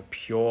long for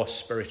pure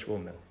spiritual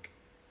milk.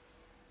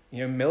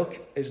 You know, milk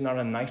is not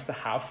a nice to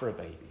have for a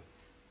baby.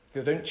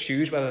 They don't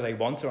choose whether they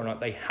want it or not.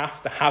 They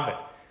have to have it.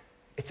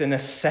 It's a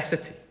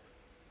necessity.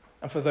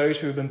 And for those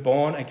who have been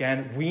born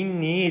again, we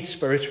need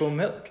spiritual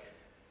milk.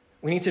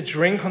 We need to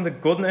drink on the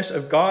goodness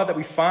of God that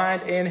we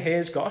find in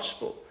his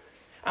gospel.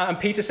 And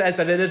Peter says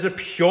that it is a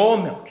pure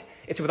milk.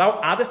 It's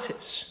without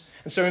additives.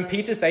 And so in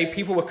Peter's day,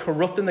 people were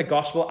corrupting the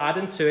gospel,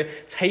 adding to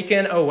it,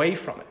 taking away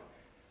from it.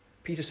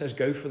 Peter says,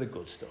 go for the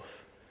good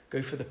stuff.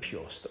 Go for the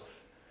pure stuff.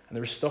 And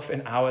there is stuff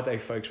in our day,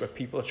 folks, where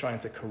people are trying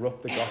to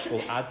corrupt the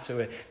gospel, add to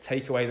it,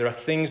 take away. There are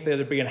things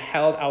that are being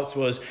held out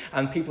to us,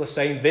 and people are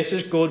saying, this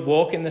is good,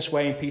 walk in this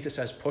way. And Peter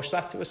says, push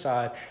that to a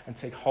side and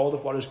take hold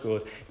of what is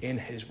good in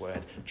his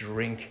word.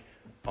 Drink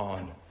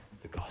on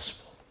the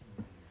gospel.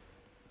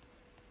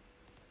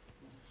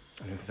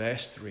 And in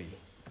verse 3,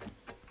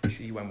 we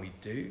see when we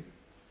do,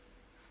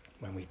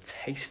 when we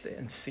taste it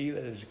and see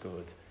that it is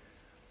good,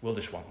 we'll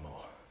just want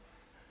more.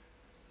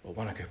 We'll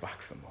want to go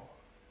back for more.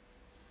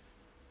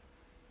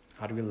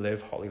 How do we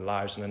live holy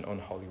lives in an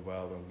unholy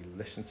world when we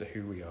listen to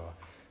who we are,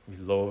 we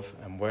love,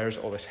 and where is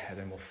all this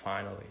heading? Well,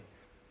 finally,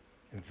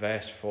 in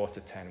verse 4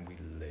 to 10, we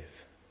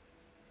live.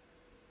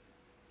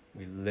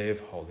 We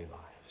live holy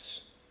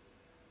lives.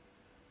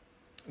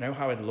 You know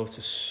how I'd love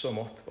to sum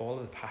up all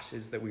of the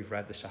passages that we've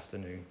read this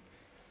afternoon?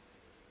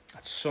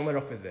 I'd sum it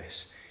up with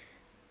this.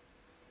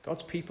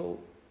 God's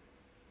people,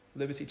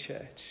 Liberty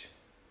Church,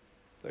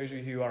 those of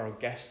you who are our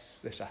guests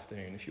this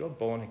afternoon, if you are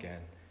born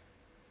again,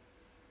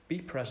 be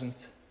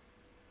present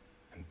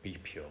and be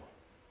pure.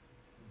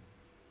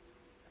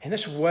 In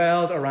this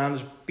world around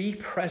us, be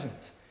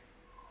present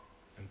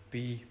and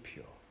be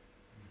pure.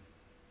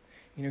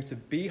 You know, to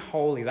be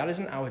holy, that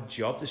isn't our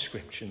job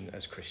description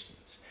as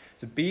Christians.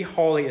 To be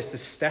holy is to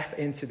step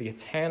into the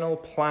eternal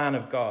plan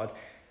of God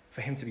for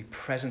him to be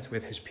present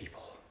with his people.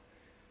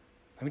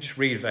 Let me just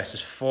read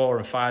verses 4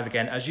 and 5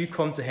 again. As you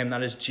come to him,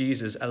 that is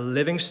Jesus, a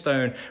living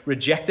stone,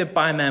 rejected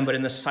by men, but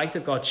in the sight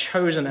of God,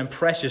 chosen and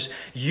precious,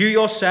 you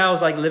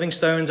yourselves, like living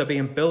stones, are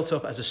being built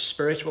up as a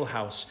spiritual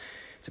house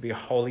to be a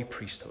holy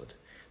priesthood,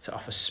 to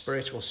offer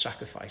spiritual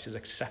sacrifices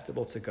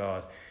acceptable to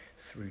God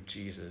through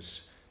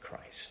Jesus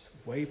Christ.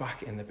 Way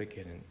back in the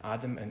beginning,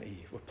 Adam and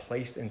Eve were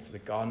placed into the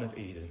Garden of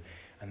Eden,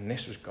 and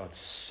this was God's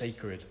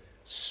sacred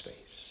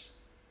space.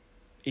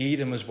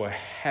 Eden was where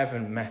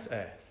heaven met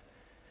earth.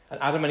 And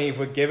Adam and Eve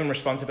were given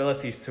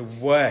responsibilities to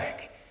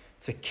work,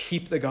 to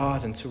keep the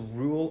garden, to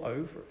rule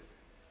over it.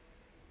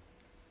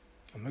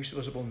 And most of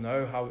us will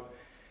know how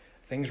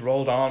things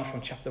rolled on from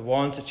chapter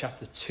 1 to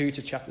chapter 2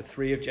 to chapter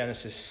 3 of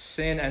Genesis.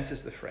 Sin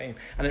enters the frame,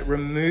 and it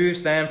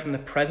removes them from the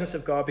presence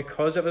of God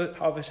because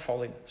of his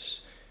holiness.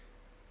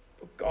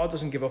 But God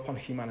doesn't give up on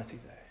humanity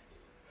there.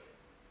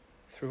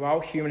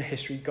 Throughout human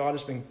history, God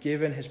has been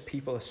given his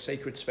people a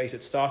sacred space.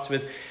 It starts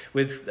with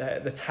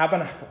the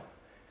tabernacle,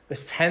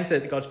 this tent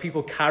that God's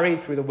people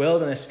carried through the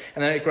wilderness,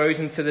 and then it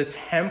grows into the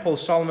temple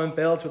Solomon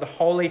built with the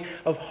Holy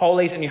of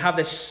Holies, and you have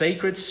this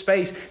sacred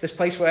space, this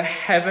place where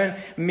heaven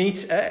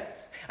meets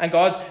earth. And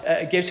God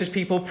gives his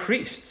people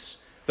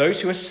priests,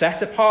 those who are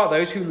set apart,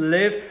 those who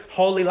live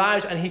holy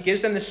lives, and he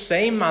gives them the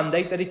same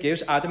mandate that he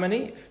gives Adam and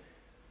Eve,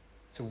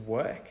 to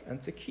work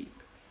and to keep.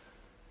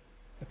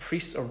 The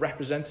priests are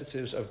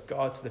representatives of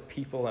God to the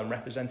people and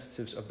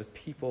representatives of the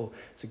people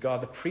to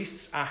God. The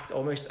priests act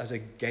almost as a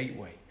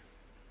gateway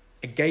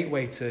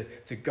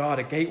to God,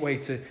 a gateway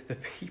to the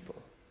people.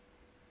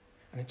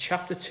 And in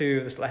chapter 2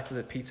 of this letter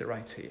that Peter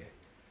writes here,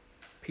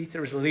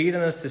 Peter is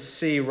leading us to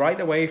see right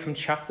away from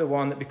chapter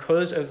 1 that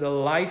because of the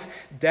life,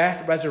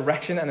 death,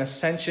 resurrection, and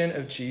ascension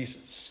of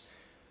Jesus,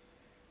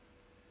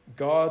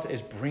 God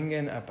is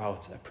bringing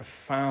about a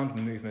profound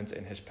movement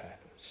in his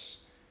purpose,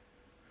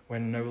 where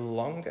no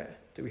longer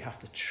do we have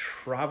to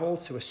travel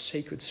to a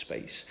sacred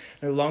space.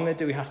 No longer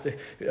do we have to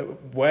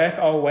work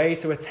our way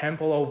to a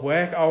temple or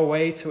work our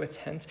way to a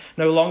tent.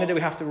 No longer do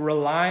we have to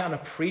rely on a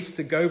priest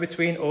to go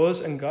between us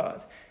and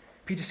God.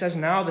 Peter says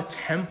now the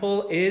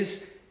temple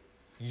is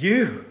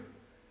you.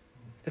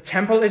 The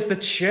temple is the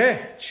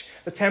church.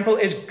 The temple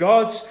is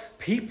God's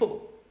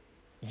people.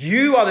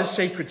 You are the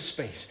sacred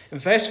space. In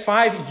verse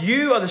 5,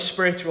 you are the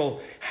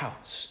spiritual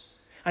house.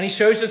 And he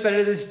shows us that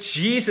it is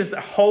Jesus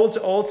that holds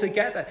it all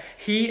together.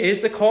 He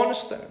is the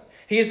cornerstone.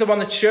 He is the one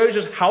that shows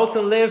us how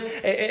to live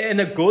in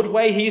a good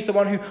way. He's the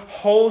one who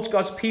holds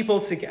God's people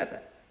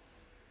together.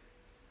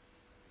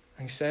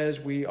 And he says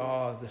we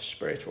are the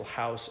spiritual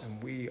house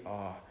and we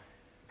are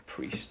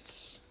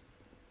priests.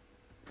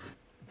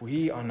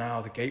 We are now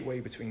the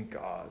gateway between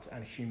God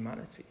and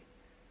humanity.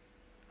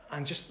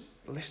 And just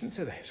listen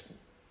to this.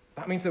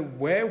 That means that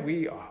where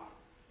we are,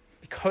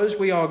 because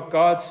we are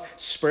God's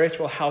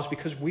spiritual house,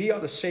 because we are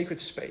the sacred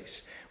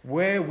space,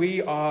 where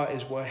we are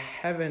is where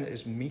heaven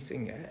is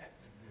meeting earth.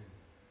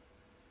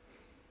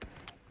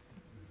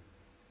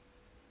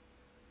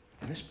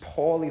 In this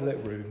poorly lit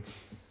room,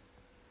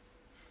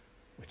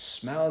 which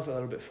smells a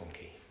little bit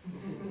funky,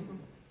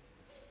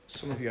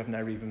 some of you I've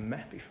never even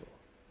met before,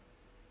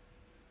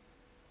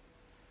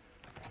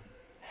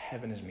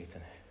 heaven is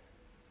meeting it.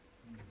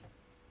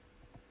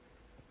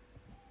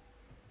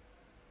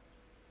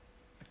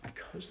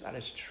 Because that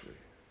is true,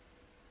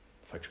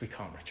 folks, we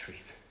can't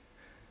retreat.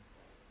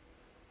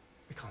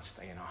 We can't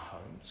stay in our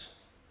homes.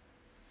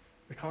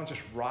 We can't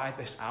just ride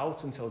this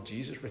out until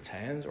Jesus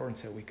returns or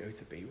until we go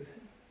to be with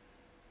him.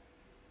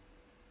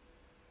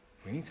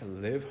 We need to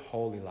live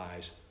holy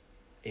lives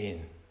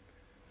in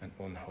an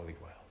unholy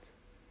world.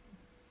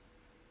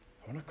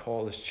 I want to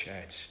call this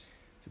church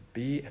to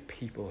be a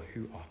people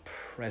who are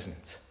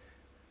present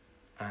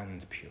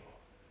and pure.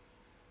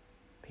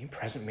 Being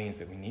present means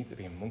that we need to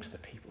be amongst the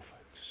people,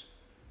 folks.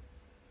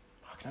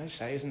 Can I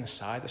say as an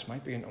aside, this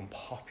might be an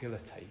unpopular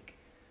take.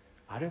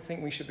 I don't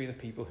think we should be the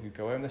people who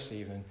go home this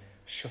evening,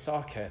 shut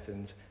our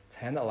curtains,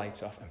 turn the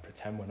lights off, and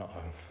pretend we're not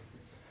home.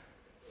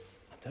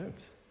 I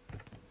don't.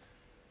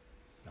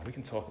 Now, we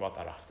can talk about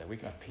that after. We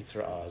can have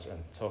pizza at ours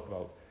and talk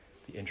about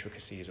the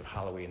intricacies of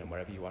Halloween and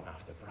wherever you want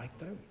after, but I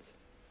don't.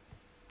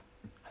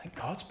 I think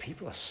God's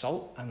people are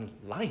salt and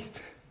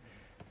light,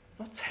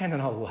 not turning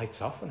our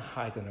lights off and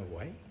hiding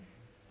away.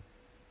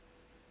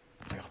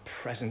 We are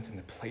present in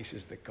the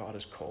places that God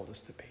has called us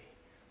to be,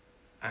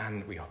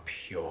 and we are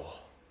pure.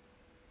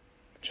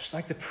 Just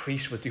like the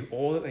priests would do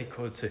all that they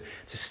could to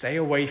stay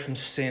away from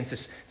sin,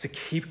 to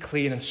keep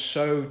clean, and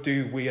so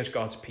do we as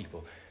God's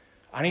people.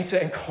 I need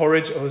to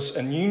encourage us,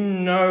 and you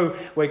know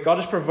where God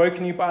is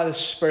provoking you by the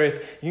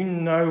Spirit, you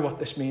know what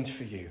this means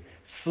for you.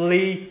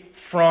 Flee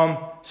from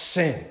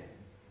sin.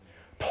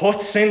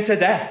 Put sin to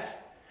death.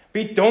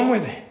 Be done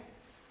with it.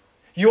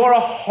 You are a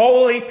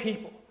holy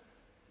people.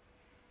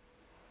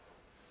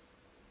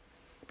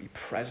 Be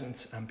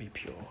present and be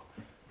pure.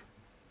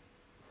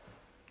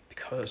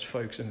 Because,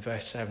 folks, in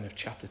verse 7 of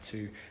chapter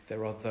 2,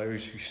 there are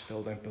those who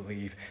still don't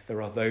believe.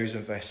 There are those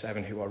in verse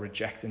 7 who are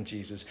rejecting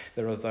Jesus.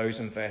 There are those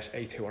in verse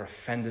 8 who are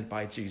offended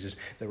by Jesus.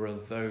 There are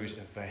those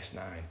in verse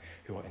 9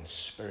 who are in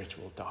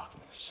spiritual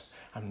darkness.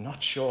 I'm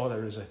not sure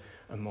there is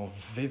a more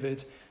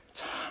vivid,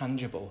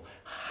 tangible,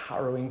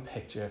 harrowing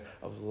picture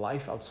of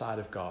life outside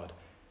of God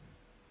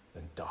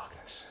than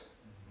darkness.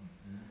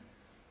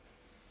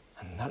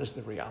 And that is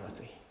the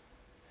reality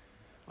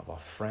of our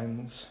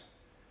friends,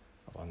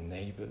 of our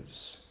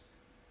neighbours,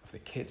 of the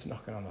kids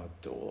knocking on our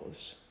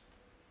doors,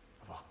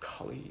 of our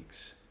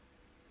colleagues.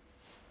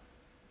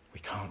 We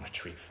can't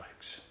retreat,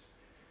 folks.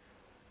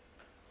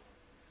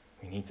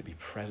 We need to be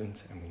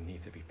present and we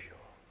need to be pure.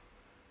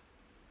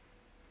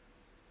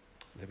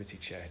 Liberty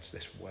Church,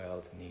 this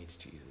world needs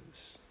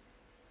Jesus.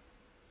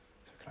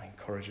 So can I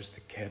encourage us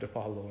to gird up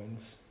our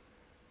loins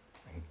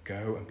and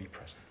go and be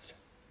present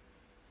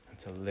and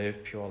to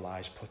live pure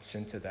lives, put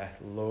sin to death,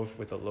 love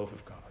with the love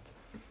of God.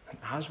 And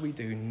as we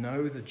do,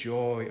 know the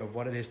joy of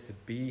what it is to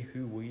be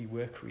who we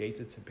were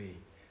created to be.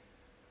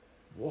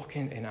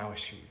 Walking in our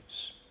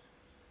shoes,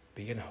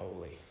 being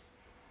holy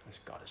as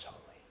God is holy.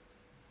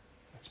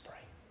 Let's pray.